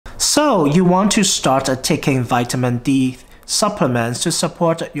So you want to start taking vitamin D supplements to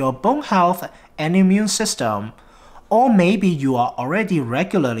support your bone health and immune system. Or maybe you are already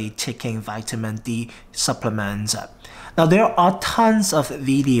regularly taking vitamin D supplements. Now there are tons of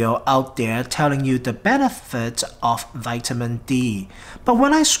video out there telling you the benefits of vitamin D. But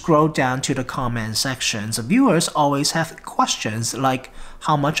when I scroll down to the comment sections, viewers always have questions like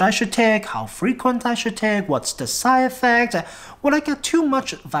how much I should take, how frequent I should take, what's the side effect, will I get too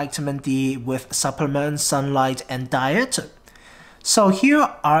much vitamin D with supplements, sunlight, and diet? So here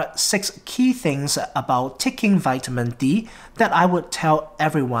are 6 key things about taking vitamin D that I would tell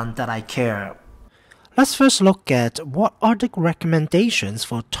everyone that I care. Let's first look at what are the recommendations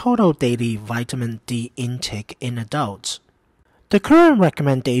for total daily vitamin D intake in adults. The current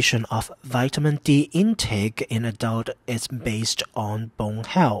recommendation of vitamin D intake in adult is based on bone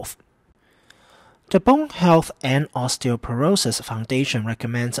health. The Bone Health and Osteoporosis Foundation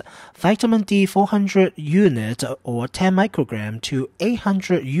recommends vitamin D 400 units or 10 microgram to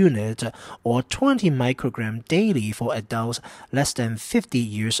 800 units or 20 microgram daily for adults less than 50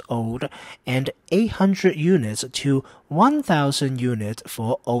 years old and 800 units to 1,000 units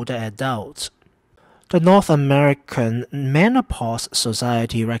for older adults. The North American Menopause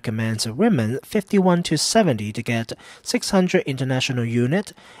Society recommends women 51 to 70 to get 600 international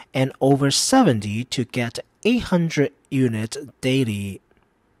units and over 70 to get 800 units daily.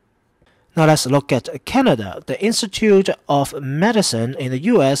 Now let's look at Canada. The Institute of Medicine in the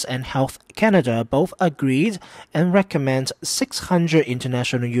US and Health Canada both agreed and recommend 600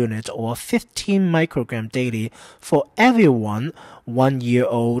 international units or 15 microgram daily for everyone 1 year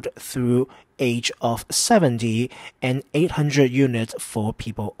old through age of 70 and 800 units for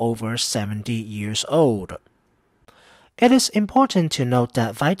people over 70 years old. It is important to note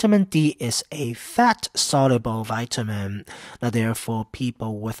that vitamin D is a fat-soluble vitamin. Now, therefore,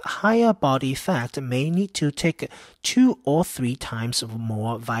 people with higher body fat may need to take 2 or 3 times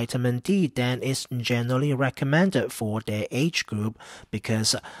more vitamin D than is generally recommended for their age group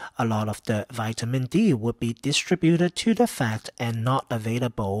because a lot of the vitamin D would be distributed to the fat and not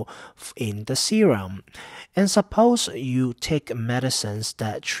available in the serum. And suppose you take medicines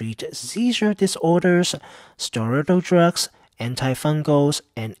that treat seizure disorders, steroidal drugs, antifungals,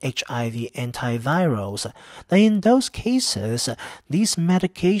 and HIV antivirals. Now in those cases, these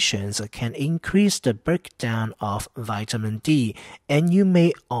medications can increase the breakdown of vitamin D, and you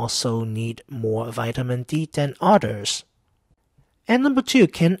may also need more vitamin D than others. And number 2,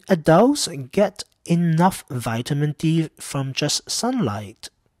 can adults get enough vitamin D from just sunlight?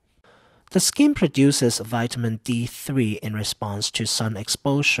 The skin produces vitamin D3 in response to sun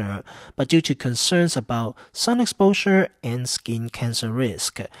exposure, but due to concerns about sun exposure and skin cancer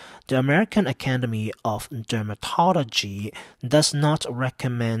risk, the American Academy of Dermatology does not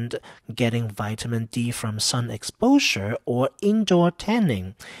recommend getting vitamin D from sun exposure or indoor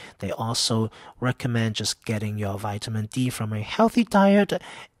tanning. They also recommend just getting your vitamin D from a healthy diet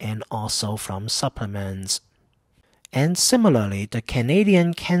and also from supplements. And similarly, the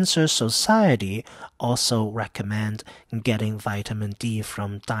Canadian Cancer Society also recommend getting vitamin D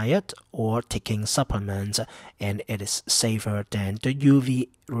from diet or taking supplements, and it is safer than the UV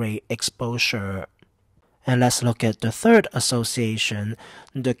ray exposure. And let's look at the third association,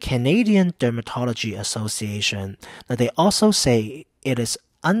 the Canadian Dermatology Association. Now, they also say it is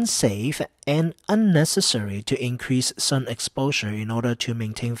unsafe and unnecessary to increase sun exposure in order to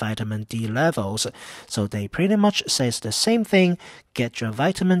maintain vitamin D levels. So they pretty much says the same thing, get your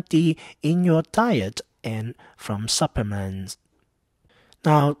vitamin D in your diet and from supplements.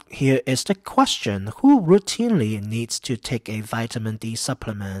 Now, here is the question, who routinely needs to take a vitamin D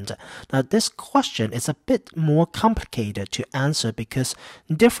supplement? Now, this question is a bit more complicated to answer because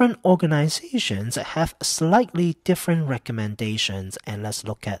different organizations have slightly different recommendations, and let's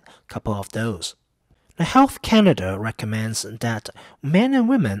look at a couple of those. Now, Health Canada recommends that men and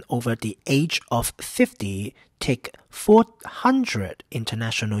women over the age of 50 take 400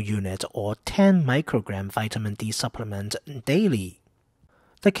 international units or 10 microgram vitamin D supplement daily.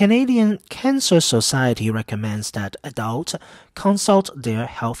 The Canadian Cancer Society recommends that adults consult their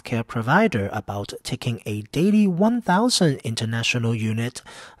healthcare provider about taking a daily 1,000 international unit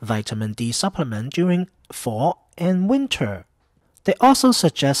vitamin D supplement during fall and winter. They also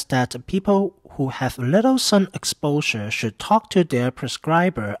suggest that people who have little sun exposure should talk to their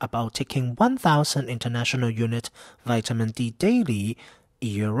prescriber about taking 1,000 international unit vitamin D daily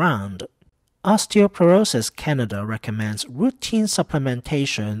year-round. Osteoporosis Canada recommends routine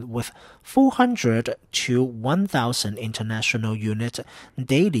supplementation with 400 to 1,000 international units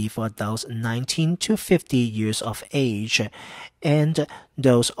daily for adults 19 to 50 years of age, and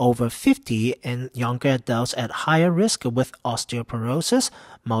those over 50 and younger adults at higher risk with osteoporosis,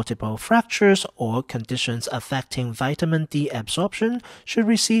 multiple fractures, or conditions affecting vitamin D absorption should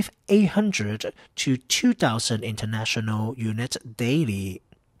receive 800 to 2,000 international units daily.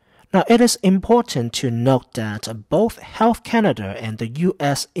 Now, it is important to note that both Health Canada and the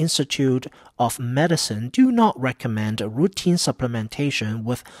U.S. Institute of Medicine do not recommend routine supplementation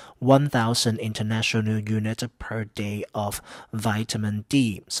with 1,000 international units per day of vitamin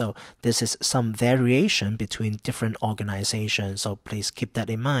D. So this is some variation between different organizations, so please keep that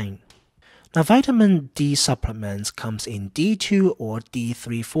in mind. Now, vitamin D supplements comes in D2 or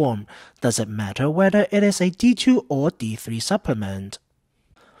D3 form. Does it matter whether it is a D2 or D3 supplement?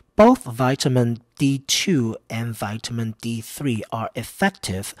 Both vitamin D2 and vitamin D3 are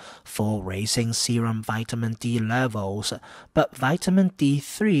effective for raising serum vitamin D levels, but vitamin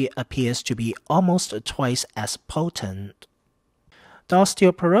D3 appears to be almost twice as potent. The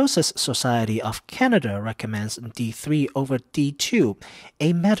Osteoporosis Society of Canada recommends D3 over D2.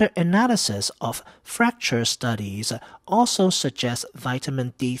 A meta-analysis of fracture studies also suggests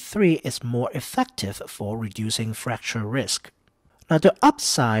vitamin D3 is more effective for reducing fracture risk. Now, the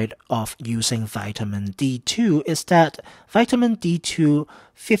upside of using vitamin D2 is that vitamin D2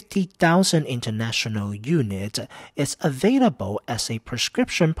 50,000 international unit is available as a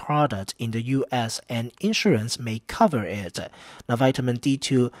prescription product in the US and insurance may cover it. Now, vitamin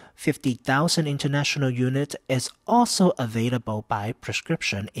D2 50,000 international unit is also available by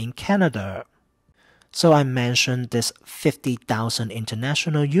prescription in Canada. So I mentioned this 50,000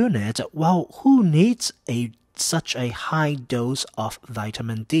 international unit. Well, who needs such a high dose of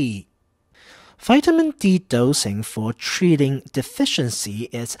vitamin D? Vitamin D dosing for treating deficiency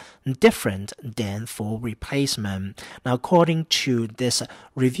is different than for replacement. Now, according to this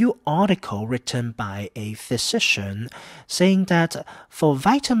review article written by a physician, saying that for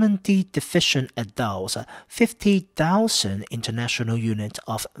vitamin D deficient adults, 50,000 international units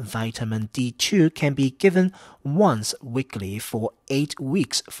of vitamin D2 can be given once weekly for 8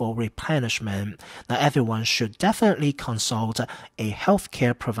 weeks for replenishment. Now, everyone should definitely consult a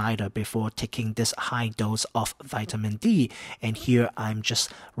healthcare provider before taking this high dose of vitamin D. And here I'm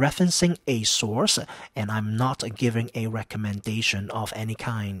just referencing a source and I'm not giving a recommendation of any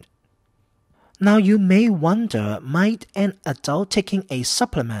kind. Now, you may wonder, might an adult taking a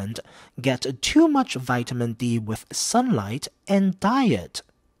supplement get too much vitamin D with sunlight and diet?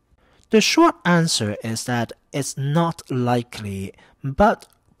 The short answer is that it's not likely, but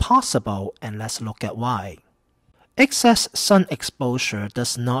possible, and let's look at why. Excess sun exposure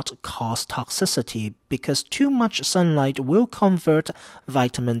does not cause toxicity because too much sunlight will convert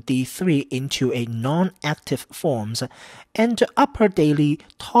vitamin D3 into a non-active forms, and the upper daily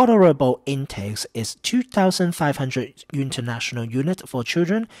tolerable intake is 2,500 international units for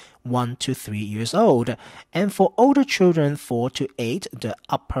children 1 to 3 years old, and for older children 4 to 8, the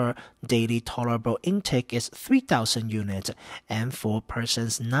upper daily tolerable intake is 3,000 units, and for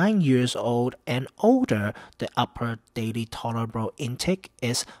persons 9 years old and older, the upper daily tolerable intake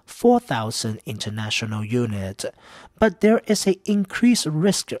is 4,000 international units. But there is an increased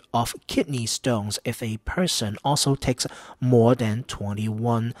risk of kidney stones if a person also takes more than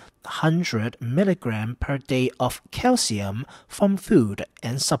 2,100 milligrams per day of calcium from food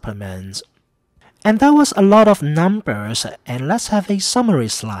and supplements. And that was a lot of numbers, and let's have a summary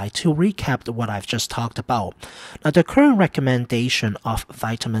slide to recap what I've just talked about. Now, the current recommendation of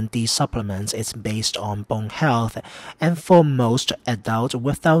vitamin D supplements is based on bone health, and for most adults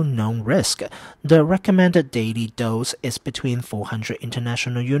without known risk, the recommended daily dose is between 400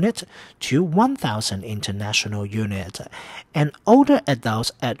 international units to 1,000 international units. And older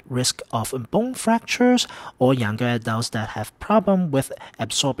adults at risk of bone fractures or younger adults that have problem with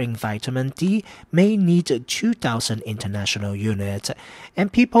absorbing vitamin D may need 2,000 international units,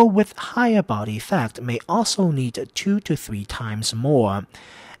 and people with higher body fat may also need 2 to 3 times more.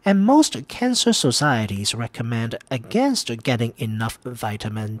 And most cancer societies recommend against getting enough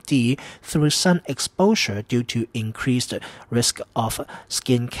vitamin D through sun exposure due to increased risk of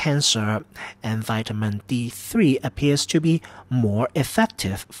skin cancer, and vitamin D3 appears to be more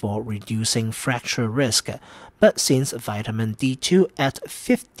effective for reducing fracture risk. But since vitamin D2 at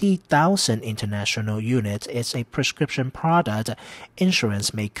 50,000 international units is a prescription product,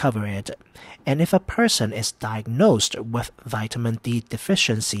 insurance may cover it. And if a person is diagnosed with vitamin D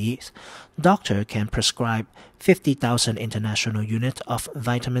deficiency, doctor can prescribe 50,000 international units of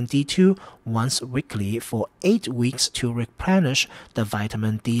vitamin D2 once weekly for 8 weeks to replenish the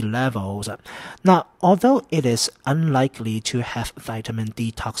vitamin D levels. Now, although it is unlikely to have vitamin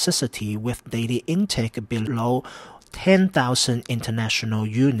D toxicity with daily intake below 10,000 international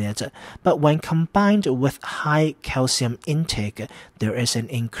units, but when combined with high calcium intake, there is an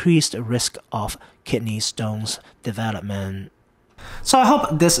increased risk of kidney stones development. So I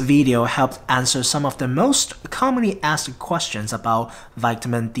hope this video helped answer some of the most commonly asked questions about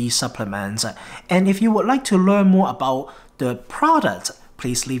vitamin D supplements. And if you would like to learn more about the product,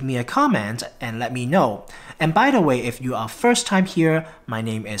 please leave me a comment and let me know. And by the way, if you are first time here, my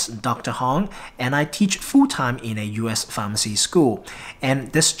name is Dr. Hong and I teach full-time in a US pharmacy school.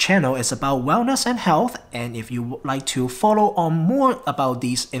 And this channel is about wellness and health, and if you would like to follow on more about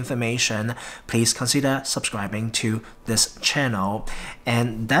these information, please consider subscribing to this channel.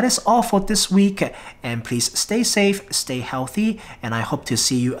 And that is all for this week, and please stay safe, stay healthy, and I hope to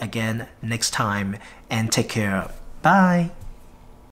see you again next time, and take care. Bye!